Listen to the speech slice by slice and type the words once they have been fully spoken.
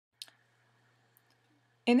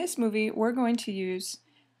In this movie, we're going to use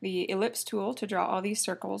the ellipse tool to draw all these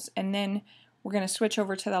circles, and then we're going to switch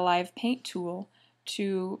over to the live paint tool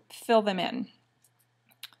to fill them in.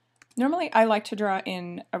 Normally I like to draw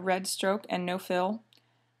in a red stroke and no fill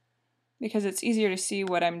because it's easier to see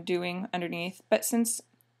what I'm doing underneath, but since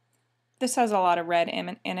this has a lot of red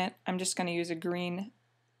in it, I'm just going to use a green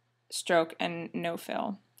stroke and no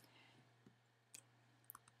fill.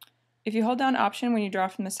 If you hold down Option when you draw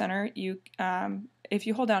from the center, if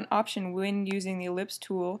you hold down Option when using the ellipse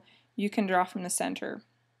tool, you can draw from the center.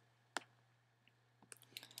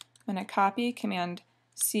 I'm going to copy, Command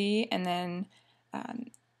C, and then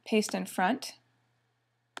paste in front,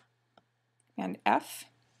 and F.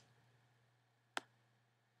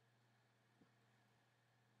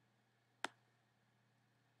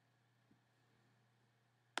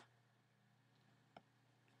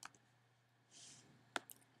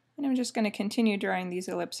 And I'm just going to continue drawing these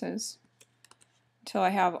ellipses until I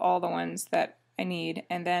have all the ones that I need,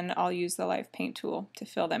 and then I'll use the live paint tool to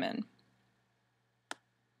fill them in.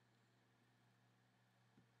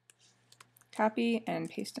 Copy and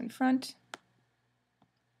paste in front.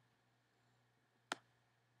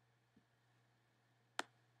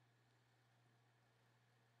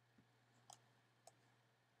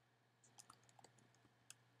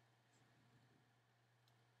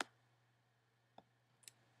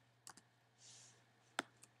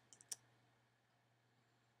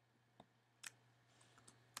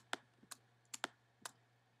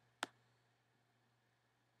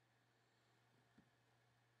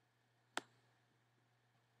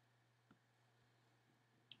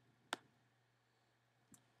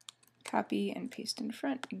 Copy and paste in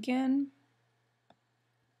front again.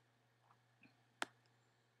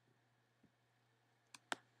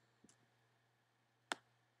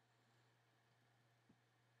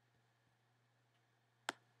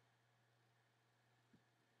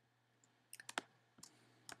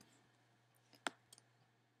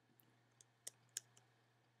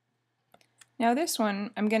 Now this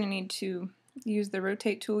one, I'm going to need to use the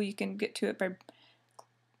rotate tool. You can get to it by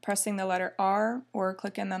pressing the letter R or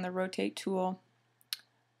clicking on the rotate tool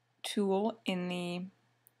in the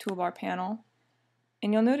toolbar panel.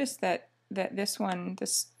 And you'll notice that this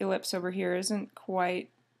ellipse over here isn't quite,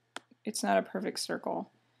 it's not a perfect circle.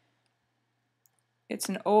 It's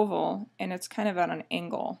an oval and it's kind of at an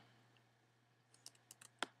angle.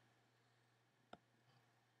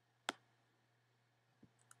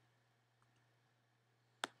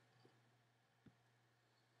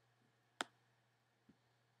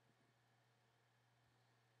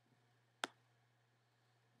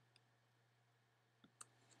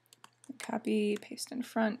 Copy, paste in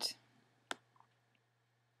front.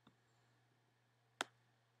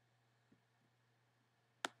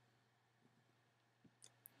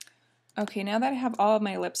 Okay, now that I have all of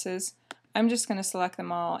my ellipses, I'm just going to select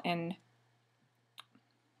them all and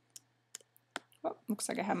looks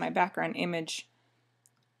like I have my background image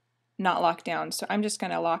not locked down, so I'm just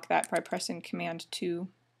going to lock that by pressing Command 2.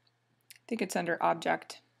 I think it's under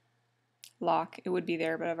Object Lock. It would be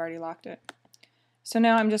there, but I've already locked it. So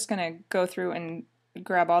now I'm just going to go through and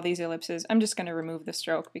grab all these ellipses. I'm just going to remove the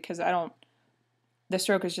stroke because the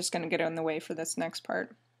stroke is just going to get in the way for this next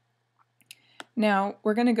part. Now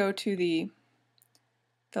we're going to go to the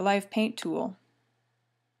live paint tool.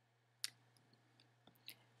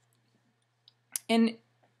 And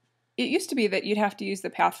it used to be that you'd have to use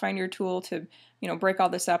the Pathfinder tool to, break all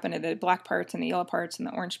this up into the black parts and the yellow parts and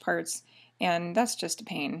the orange parts, and that's just a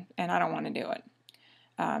pain, and I don't want to do it.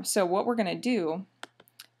 So what we're going to do,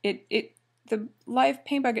 the live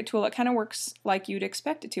paint bucket tool, it kind of works like you'd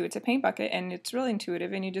expect it to. It's a paint bucket, and it's really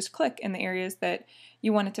intuitive, and you just click in the areas that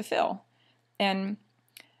you want it to fill. And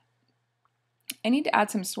I need to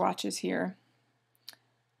add some swatches here.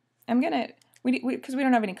 I'm going to, because we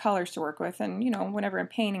don't have any colors to work with, and whenever I'm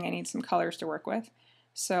painting I need some colors to work with.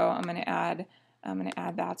 So I'm going to add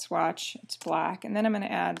that swatch. It's black, and then I'm going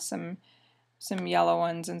to add some yellow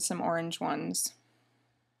ones and some orange ones.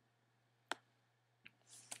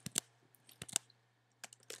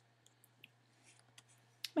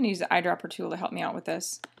 I'm going to use the eyedropper tool to help me out with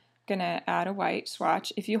this. I'm going to add a white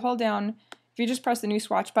swatch. If you just press the new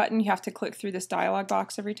swatch button, you have to click through this dialog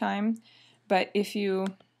box every time. But if you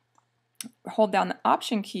hold down the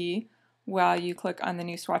Option key while you click on the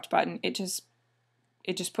new swatch button, it just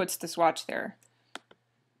puts the swatch there,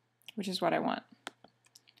 which is what I want.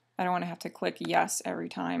 I don't want to have to click yes every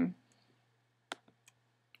time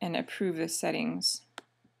and approve the settings.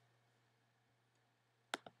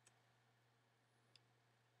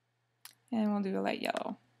 And we'll do a light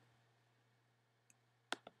yellow.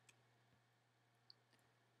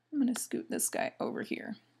 I'm going to scoot this guy over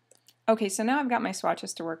here. Okay, so now I've got my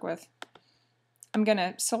swatches to work with. I'm going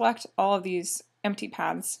to select all of these empty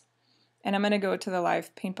paths, and I'm going to go to the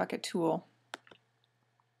Live Paint Bucket tool.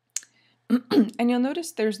 And you'll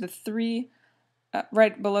notice there's the three,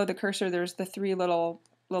 right below the cursor, there's the three little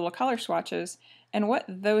color swatches. And what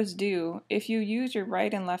those do, if you use your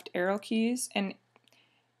right and left arrow keys, and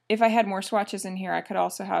if I had more swatches in here, I could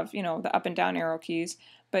also have, you know, the up and down arrow keys,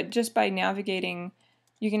 but just by navigating,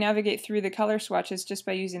 you can navigate through the color swatches just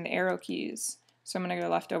by using the arrow keys. So I'm going to go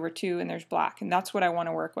left over 2, and there's black, and that's what I want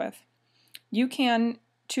to work with. You can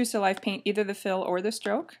choose to live paint either the fill or the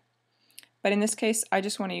stroke, but in this case, I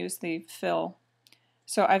just want to use the fill.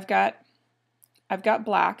 So I've got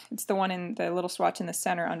black. It's the one in the little swatch in the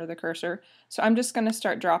center under the cursor. So I'm just going to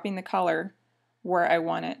start dropping the color where I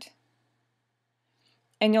want it.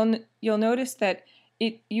 And you'll notice that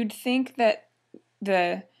you'd think that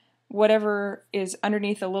the whatever is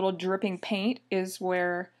underneath the little dripping paint is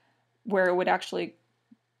where it would actually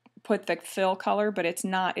put the fill color, but it's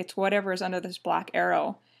not. It's whatever is under this black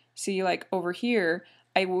arrow. See, like over here,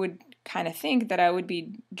 I would kind of think that I would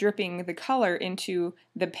be dripping the color into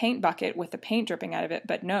the paint bucket with the paint dripping out of it,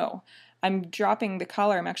 but no. I'm dropping the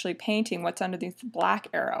color, I'm actually painting what's underneath the black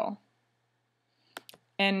arrow.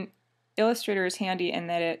 And Illustrator is handy in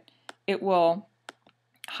that it will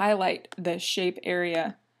highlight the shape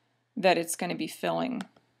area that it's going to be filling.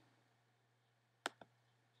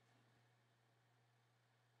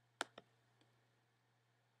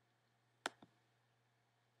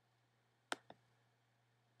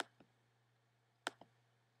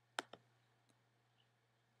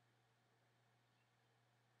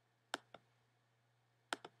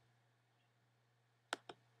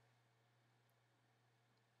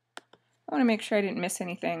 I want to make sure I didn't miss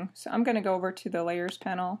anything, so I'm going to go over to the Layers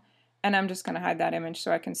panel, and I'm just going to hide that image so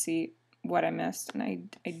I can see what I missed, and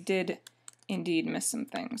I did indeed miss some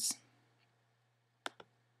things.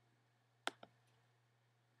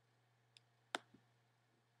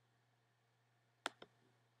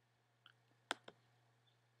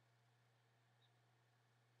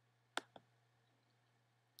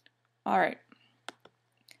 All right,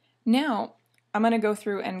 now I'm going to go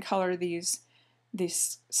through and color these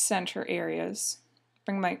center areas.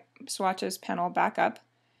 Bring my swatches panel back up,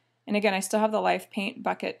 and again I still have the Live Paint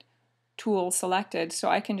Bucket tool selected, so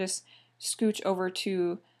I can just scooch over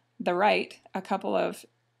to the right a couple of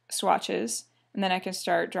swatches, and then I can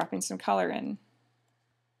start dropping some color in.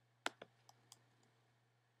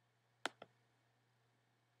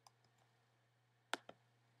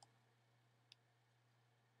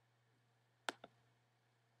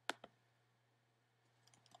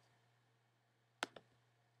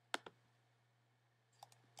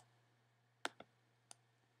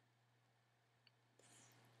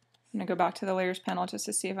 I'm going to go back to the Layers panel just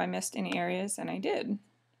to see if I missed any areas, and I did.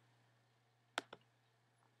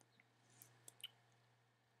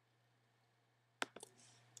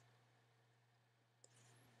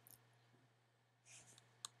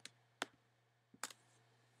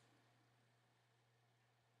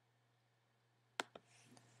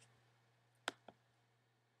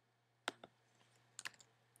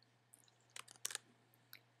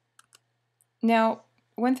 Now,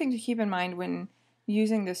 one thing to keep in mind when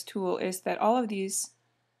using this tool is that all of these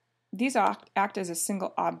act as a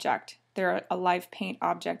single object. They're a live paint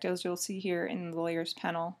object, as you'll see here in the Layers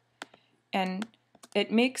panel, and it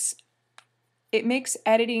makes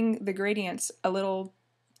editing the gradients a little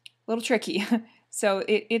tricky. So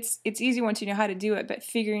it's easy once you know how to do it, but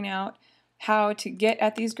figuring out how to get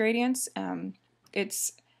at these gradients,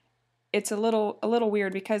 it's a little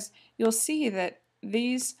weird, because you'll see that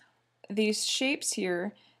these shapes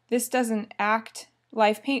here, this doesn't act.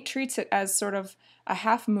 Live Paint treats it as sort of a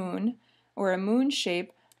half moon or a moon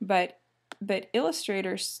shape, but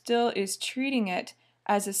Illustrator still is treating it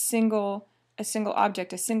as a single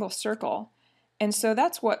object, a single circle. And so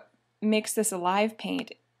that's what makes this a live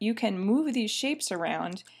paint. You can move these shapes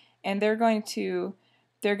around, and they're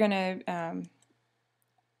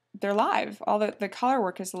live. All the color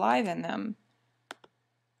work is live in them.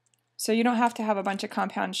 So you don't have to have a bunch of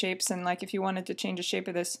compound shapes, and like if you wanted to change the shape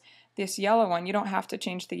of this yellow one, you don't have to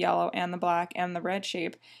change the yellow and the black and the red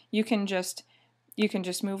shape. You can just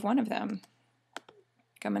move one of them.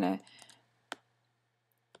 I'm going to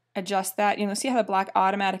adjust that. You know, see how the black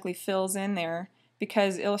automatically fills in there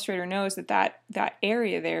because Illustrator knows that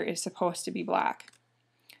area there is supposed to be black.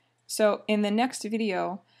 So in the next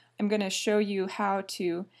video, I'm going to show you how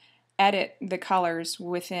to edit the colors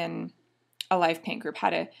within a live paint group, how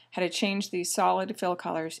to change these solid fill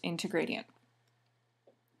colors into gradient.